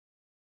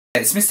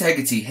It's Mr.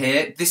 Hegarty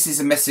here. This is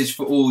a message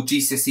for all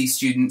GCSE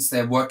students.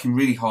 They're working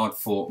really hard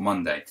for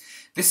Monday.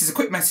 This is a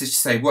quick message to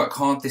say work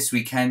hard this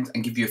weekend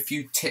and give you a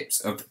few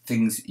tips of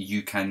things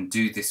you can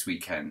do this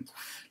weekend.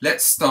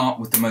 Let's start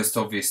with the most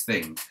obvious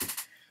thing.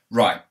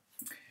 Right,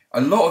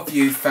 a lot of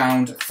you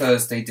found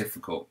Thursday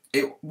difficult.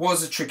 It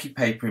was a tricky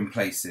paper in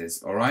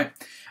places, alright?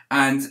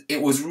 And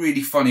it was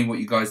really funny what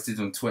you guys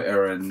did on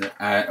Twitter and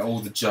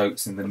all the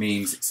jokes and the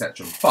memes,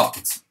 etc.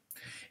 But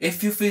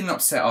if you're feeling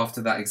upset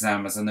after that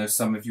exam, as I know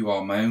some of you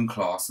are, my own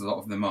class, a lot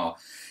of them are,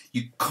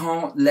 you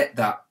can't let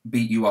that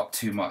beat you up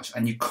too much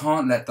and you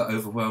can't let that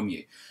overwhelm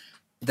you.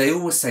 They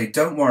always say,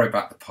 don't worry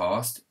about the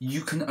past, you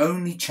can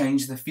only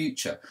change the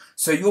future.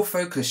 So your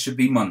focus should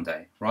be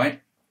Monday,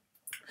 right?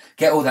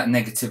 Get all that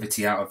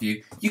negativity out of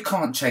you. You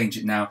can't change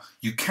it now.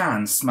 You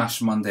can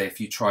smash Monday if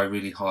you try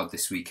really hard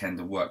this weekend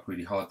and work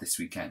really hard this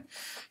weekend.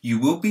 You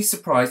will be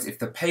surprised if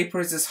the paper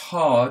is as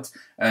hard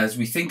as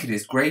we think it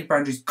is. Grade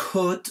boundaries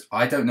could,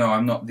 I don't know,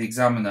 I'm not the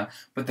examiner,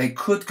 but they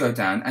could go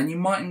down and you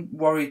mightn't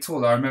worry at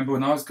all. I remember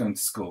when I was going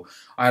to school,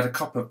 I had a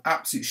couple of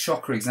absolute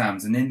shocker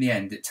exams and in the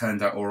end it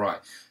turned out all right.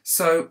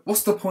 So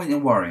what's the point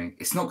in worrying?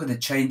 It's not going to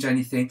change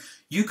anything.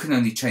 You can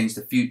only change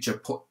the future.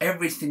 Put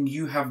everything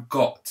you have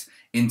got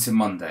into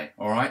Monday,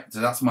 alright?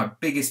 So that's my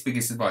biggest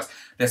advice.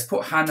 Let's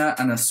put Hannah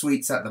and her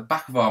sweets at the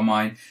back of our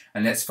mind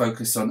and let's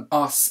focus on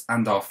us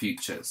and our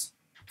futures.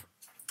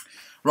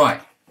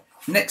 Right,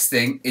 next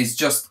thing is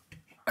just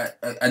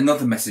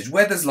another message.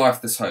 Where there's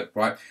life, there's hope,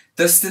 right?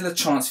 There's still a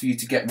chance for you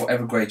to get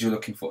whatever grade you're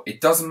looking for. It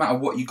doesn't matter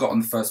what you got on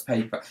the first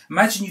paper.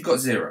 Imagine you got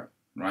 0,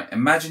 right?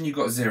 Imagine you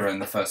got 0 in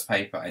the first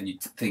paper and you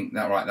think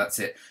that, right, that's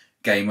it,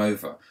 game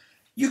over.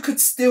 You could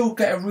still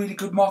get a really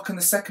good mark in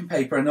the second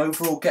paper and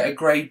overall get a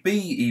grade B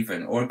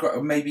even, or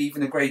maybe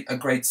even a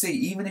grade C,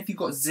 even if you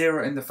got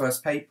 0 in the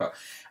first paper.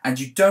 And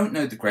you don't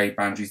know the grade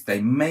boundaries,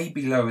 they may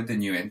be lower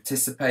than you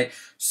anticipate,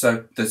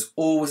 so there's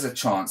always a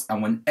chance,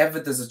 and whenever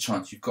there's a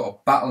chance, you've got to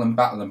battle and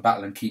battle and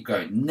battle and keep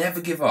going.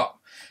 Never give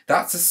up.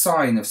 That's a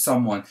sign of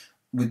someone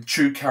with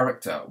true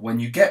character.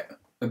 When you get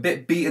a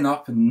bit beaten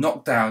up and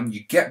knocked down,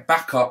 you get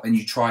back up and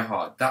you try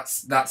hard.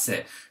 That's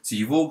it. So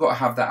you've all got to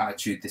have that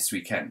attitude this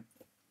weekend.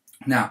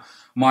 Now,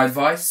 my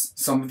advice,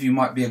 some of you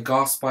might be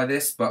aghast by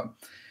this, but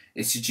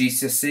it's your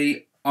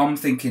GCSE. I'm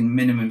thinking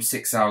minimum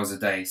 6 hours a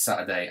day,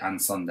 Saturday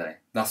and Sunday.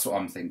 That's what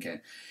I'm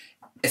thinking.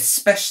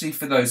 Especially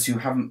for those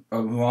who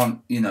aren't,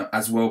 you know,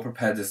 as well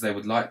prepared as they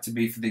would like to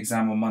be for the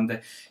exam on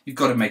Monday. You've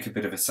got to make a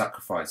bit of a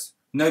sacrifice.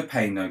 No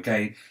pain, no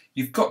gain.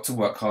 You've got to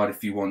work hard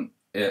if you want,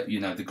 you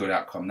know, the good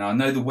outcome. Now, I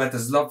know the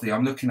weather's lovely.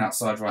 I'm looking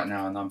outside right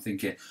now and I'm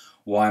thinking,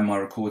 why am I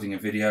recording a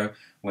video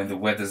when the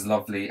weather's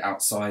lovely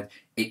outside?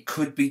 It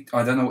could be,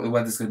 I don't know what the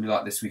weather's going to be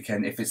like this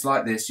weekend. If it's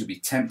like this, you'll be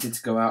tempted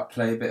to go out,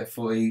 play a bit of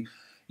footy,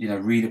 you know,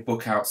 read a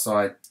book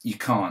outside. You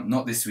can't,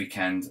 not this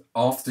weekend.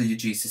 After your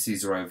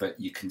GCSEs are over,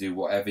 you can do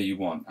whatever you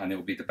want and it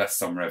will be the best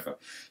summer ever.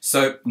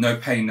 So, no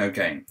pain, no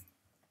gain.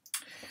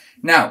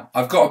 Now,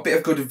 I've got a bit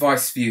of good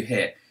advice for you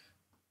here.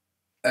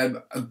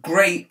 A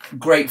great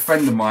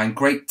friend of mine,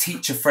 great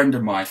teacher friend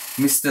of mine,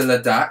 Mr.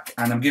 Ladak,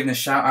 and I'm giving a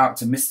shout out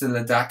to Mr.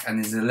 Ladak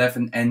and his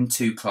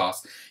 11N2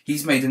 class.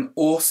 He's made an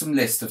awesome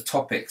list of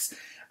topics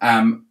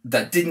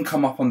that didn't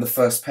come up on the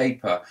first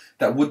paper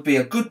that would be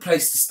a good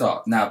place to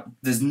start. Now,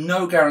 there's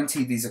no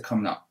guarantee these are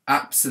coming up.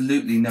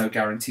 Absolutely no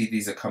guarantee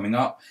these are coming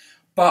up,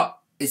 but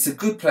it's a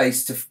good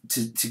place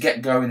to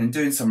get going and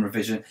doing some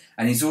revision,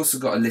 and he's also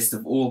got a list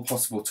of all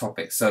possible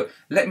topics. So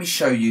let me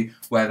show you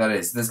where that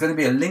is. There's going to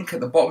be a link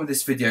at the bottom of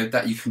this video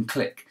that you can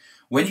click.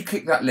 When you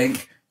click that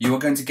link, you are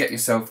going to get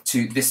yourself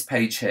to this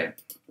page here,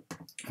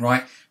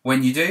 right?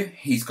 When you do,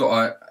 he's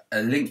got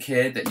a link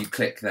here that you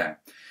click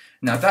there.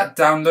 Now that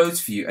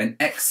downloads for you an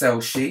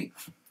Excel sheet,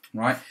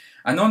 right?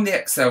 And on the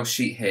Excel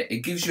sheet here,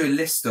 it gives you a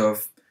list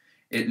of,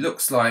 it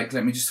looks like,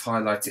 let me just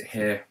highlight it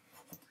here.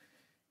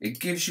 It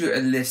gives you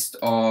a list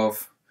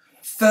of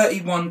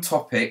 31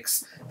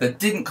 topics that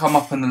didn't come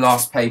up in the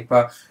last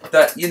paper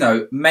that, you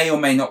know, may or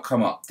may not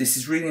come up. This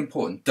is really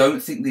important.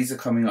 Don't think these are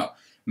coming up.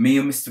 Me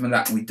and Mr.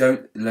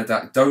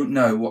 Ladak don't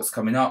know what's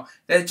coming up.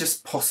 They're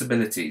just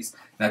possibilities.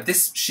 Now,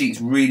 this sheet's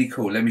really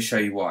cool. Let me show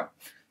you why.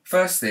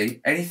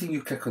 Firstly, anything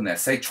you click on there,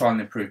 say trial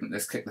and improvement.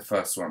 Let's click the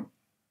first one.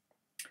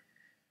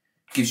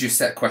 Gives you a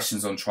set of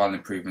questions on trial and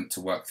improvement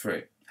to work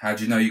through. How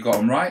do you know you got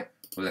them right?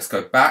 Well, let's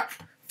go back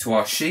to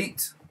our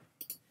sheet.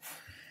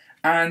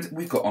 And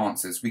we've got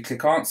answers. We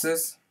click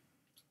answers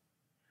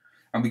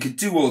and we could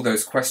do all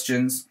those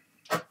questions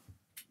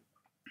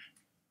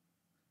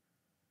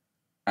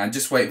and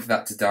just wait for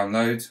that to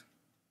download.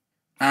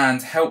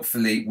 And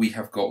helpfully we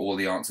have got all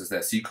the answers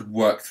there, so you could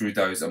work through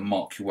those and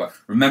mark your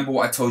work. Remember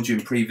what I told you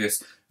in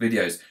previous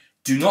videos.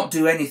 Do not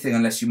do anything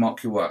unless you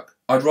mark your work.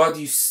 I'd rather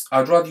you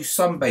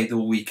sunbathe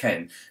all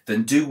weekend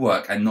than do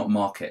work and not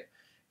mark it.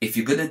 If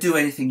you're going to do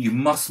anything, you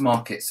must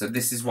mark it. So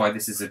this is why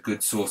this is a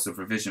good source of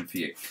revision for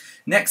you.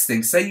 Next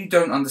thing, say you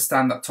don't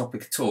understand that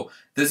topic at all.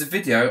 There's a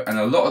video, and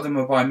a lot of them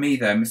are by me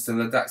there. Mr.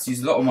 Ladak's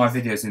used a lot of my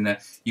videos in there.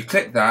 You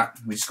click that.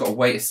 We just got to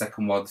wait a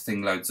second while the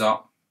thing loads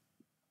up.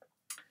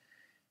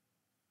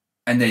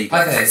 And there you go.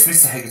 Hi there, it's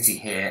Mr. Hegarty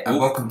here, and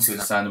welcome to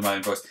the sound of my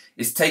own voice.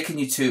 It's taken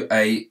you to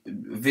a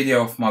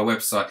video off my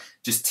website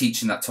just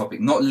teaching that topic,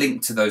 not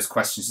linked to those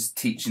questions, just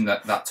teaching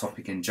that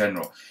topic in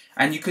general.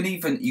 And you can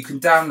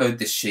download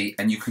this sheet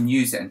and you can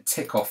use it and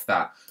tick off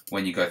that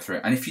when you go through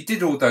it. And if you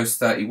did all those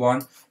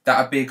 31, that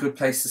would be a good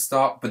place to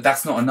start, but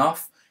that's not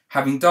enough.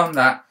 Having done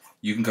that,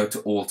 you can go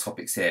to all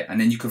topics here,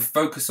 and then you can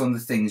focus on the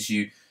things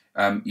you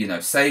know,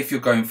 say if you're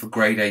going for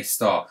grade A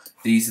start,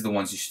 these are the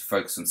ones you should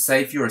focus on.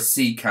 Say if you're a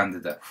C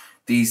candidate,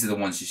 these are the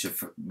ones you should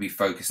be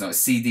focusing on.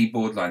 CD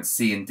borderline,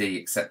 C and D,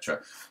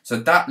 etc. So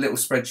that little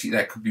spreadsheet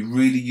there could be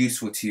really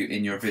useful to you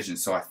in your revision.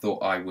 So I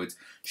thought I would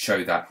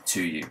show that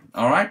to you.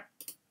 All right.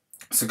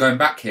 So going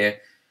back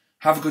here,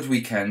 have a good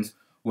weekend.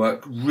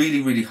 Work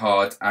really, really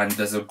hard. And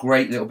there's a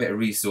great little bit of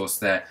resource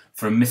there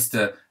from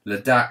Mr.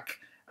 Ladak.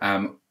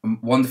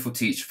 Wonderful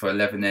teacher for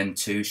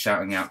 11N2,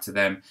 shouting out to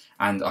them.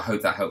 And I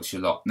hope that helps you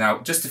a lot. Now,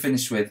 just to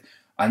finish with,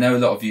 I know a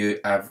lot of you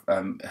have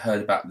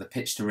heard about the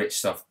Pitch to Rich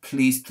stuff.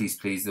 Please, please,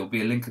 please, there'll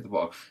be a link at the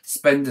bottom.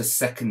 Spend a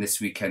second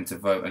this weekend to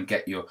vote and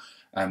get your,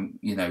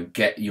 you know,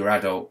 get your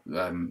adult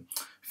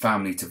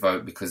family to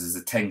vote, because there's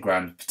a 10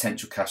 grand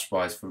potential cash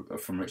prize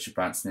from Richard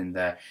Branson in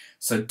there.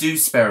 So do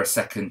spare a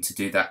second to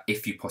do that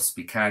if you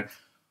possibly can.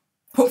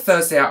 Put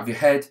Thursday out of your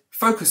head,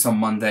 focus on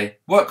Monday,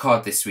 work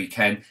hard this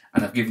weekend,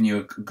 and I've given you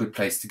a good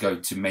place to go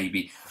to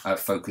maybe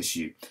focus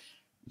you.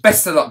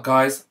 Best of luck,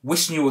 guys.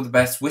 Wishing you all the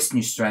best, wishing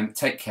you strength.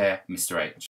 Take care, Mr. H.